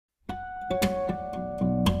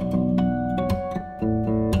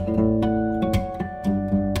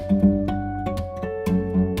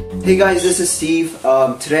Hey guys, this is Steve.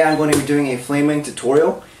 Today I'm going to be doing a flaming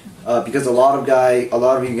tutorial because a lot of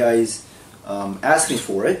you guys asked me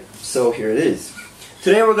for it. So here it is.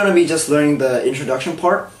 Today we're going to be just learning the introduction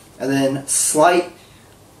part and then slight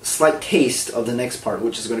taste of the next part,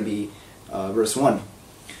 which is going to be verse 1.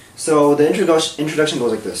 So the introduction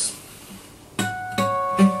goes like this.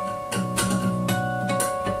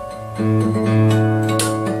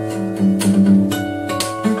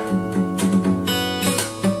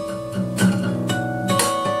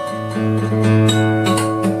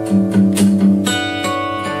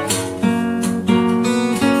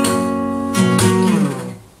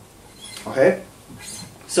 Okay,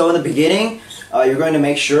 so in the beginning, you're going to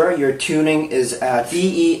make sure your tuning is at D,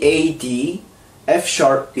 E, A, D, F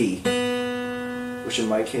sharp, B, which in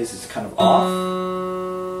my case is kind of off.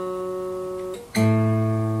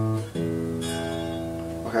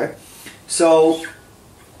 Okay, so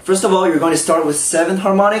first of all, you're going to start with 7th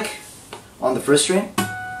harmonic on the 1st string,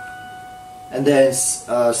 and then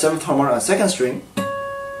 7th harmonic on the 2nd string,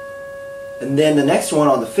 and then the next one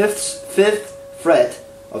on the 5th fret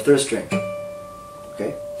of 3rd string.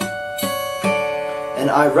 Okay, and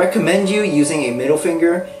I recommend you using a middle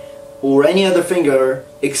finger or any other finger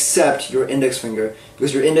except your index finger,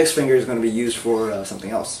 because your index finger is going to be used for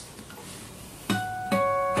something else.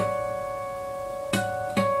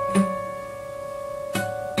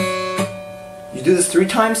 You do this 3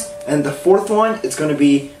 times, and the 4th one it's going to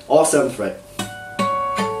be all 7th fret.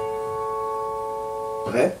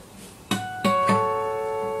 Okay?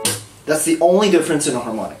 That's the only difference in the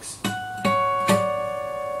harmonics.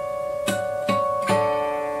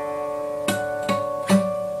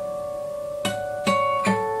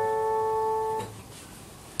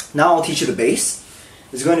 Now I'll teach you the bass.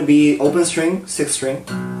 It's going to be open string, 6th string,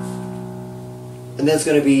 and then it's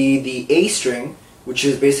going to be the A string, which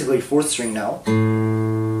is basically 4th string now,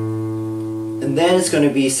 and then it's going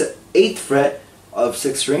to be 8th fret of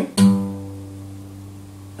 6th string,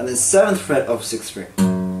 and then 7th fret of 6th string,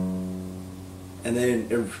 and then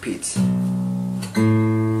it repeats.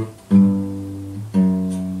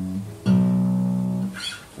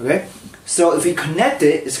 Okay, so if we connect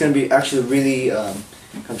it, it's going to be actually really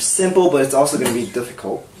kind of simple, but it's also going to be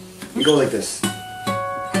difficult. We go like this.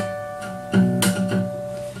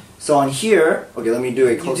 So on here, okay, let me do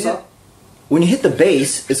a close-up. When you hit the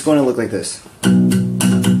bass, it's going to look like this.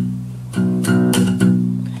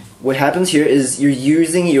 What happens here is you're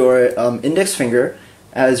using your index finger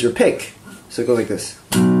as your pick. So go like this.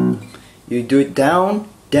 You do it down,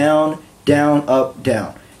 down, down, up,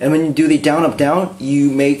 down. And when you do the down, up, down,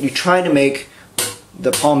 you try to make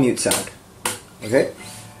the palm mute sound. Okay?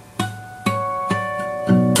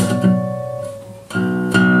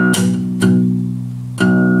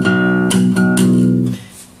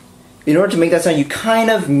 In order to make that sound, you kind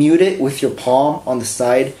of mute it with your palm on the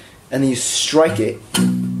side, and then you strike it,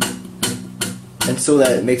 and so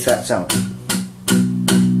that it makes that sound.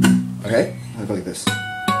 Okay? I'll go like this.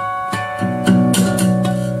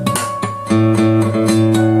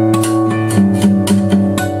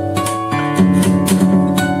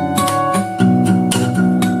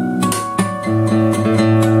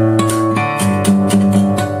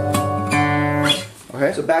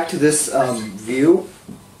 Okay, so back to this view.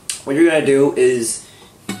 What you're going to do is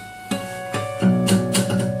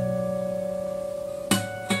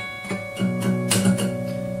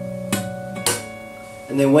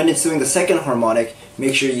and then when it's doing the 2nd harmonic,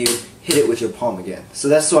 make sure you hit it with your palm again. So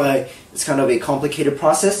that's why it's kind of a complicated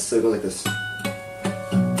process. So it goes like this.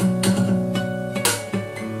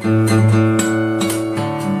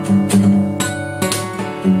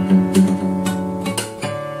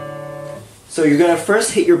 So you're going to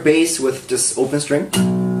first hit your bass with just open string,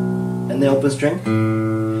 and then open string,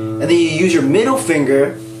 and then you use your middle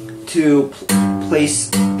finger to place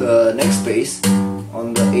the next bass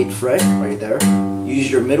on the 8th fret right there. You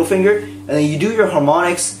use your middle finger, and then you do your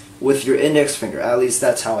harmonics with your index finger. At least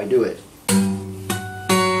that's how I do it.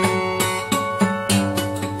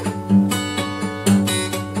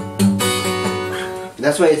 And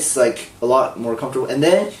that's why it's like a lot more comfortable. And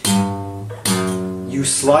then you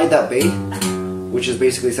slide that bass, which is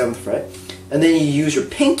basically 7th fret, and then you use your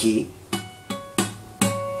pinky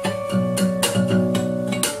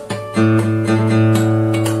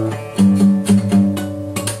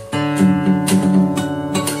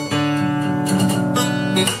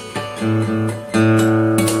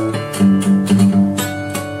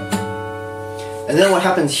and then what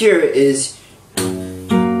happens here is,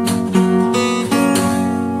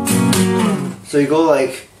 so you go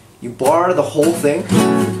like, you bar the whole thing,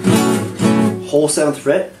 whole 7th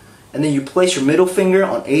fret, and then you place your middle finger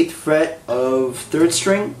on 8th fret of 3rd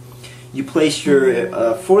string, you place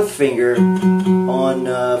your fourth finger on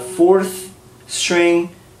 4th string,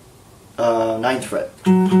 9th fret,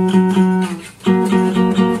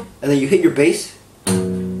 and then you hit your bass,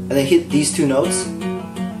 and then hit these 2 notes,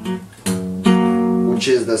 which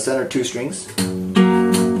is the center 2 strings. You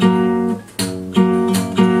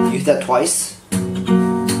hit that twice, and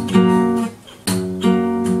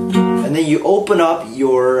then you open up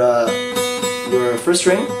your 1st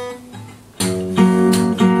string,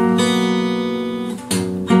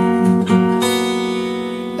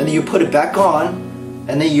 and then you put it back on,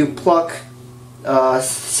 and then you pluck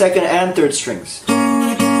 2nd and 3rd strings.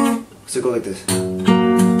 So go like this, and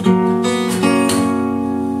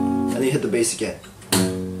then you hit the bass again,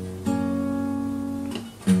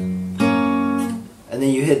 and then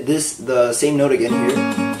you hit the same note again here,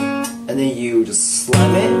 and then you just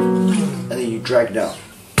slam it, and then you drag it down.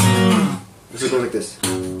 So go like this.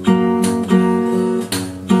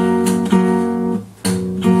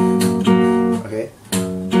 Okay.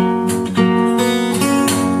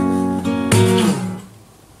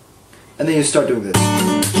 And then you start doing this.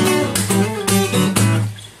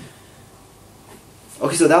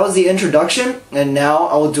 Okay, so that was the introduction, and now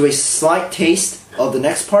I will do a slight taste of the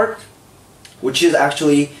next part, which is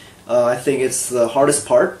actually, I think it's the hardest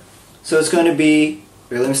part. So it's going to be,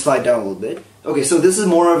 okay, let me slide down a little bit. Okay, so this is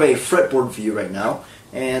more of a fretboard view right now,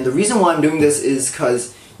 and the reason why I'm doing this is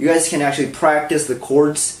because you guys can actually practice the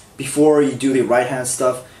chords before you do the right hand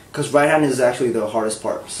stuff, because right hand is actually the hardest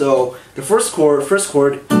part. So the first chord is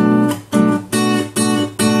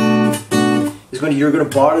you're going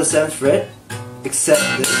to bar the 7th fret, except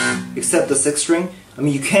the 6th string. I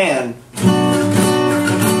mean, you can,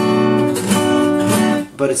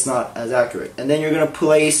 but it's not as accurate. And then you're going to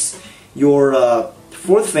place your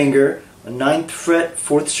 4th finger on 9th fret,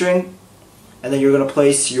 4th string, and then you're going to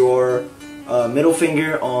place your middle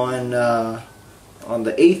finger on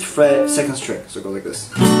the 8th fret, 2nd string. So go like this.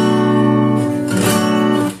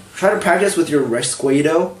 Try to practice with your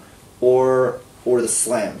resquedo or the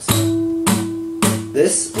slams.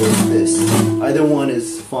 This or this. Either one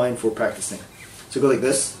is fine for practicing. So go like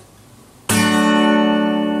this.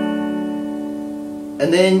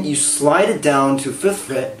 And then you slide it down to 5th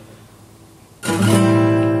fret.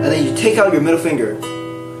 And then you take out your middle finger.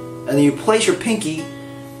 And then you place your pinky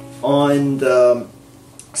on the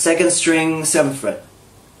 2nd string, 7th fret.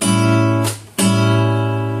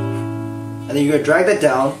 And then you're going to drag that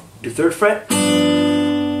down to 3rd fret.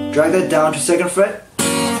 Drag that down to 2nd fret.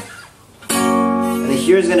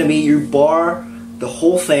 Here's going to be you bar the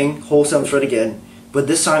whole thing, whole 7th fret again, but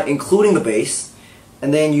this time including the bass,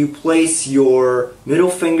 and then you place your middle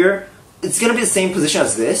finger. It's going to be the same position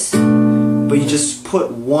as this, but you just put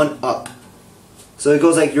one up. So it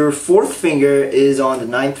goes like your 4th finger is on the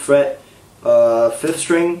 9th fret, 5th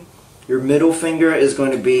string. Your middle finger is going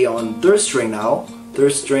to be on 3rd string now,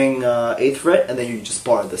 3rd string, 8th fret, and then you just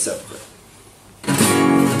bar the 7th fret.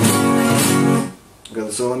 Okay,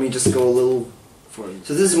 so let me just go a little.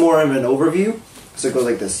 So this is more of an overview. So it goes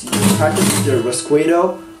like this. You can practice the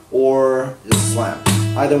resquedo or the slam.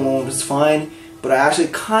 Either one is fine, but I actually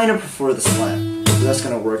kind of prefer the slam. So that's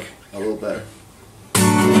going to work a little better.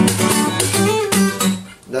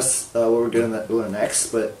 That's what we're doing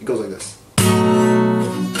next, but it goes like this.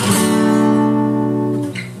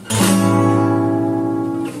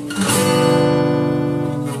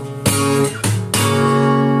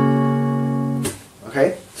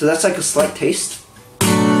 Okay, so that's like a slight taste.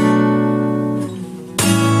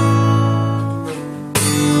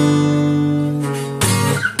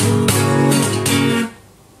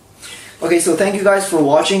 Okay, so thank you guys for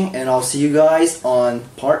watching, and I'll see you guys on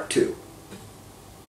part 2.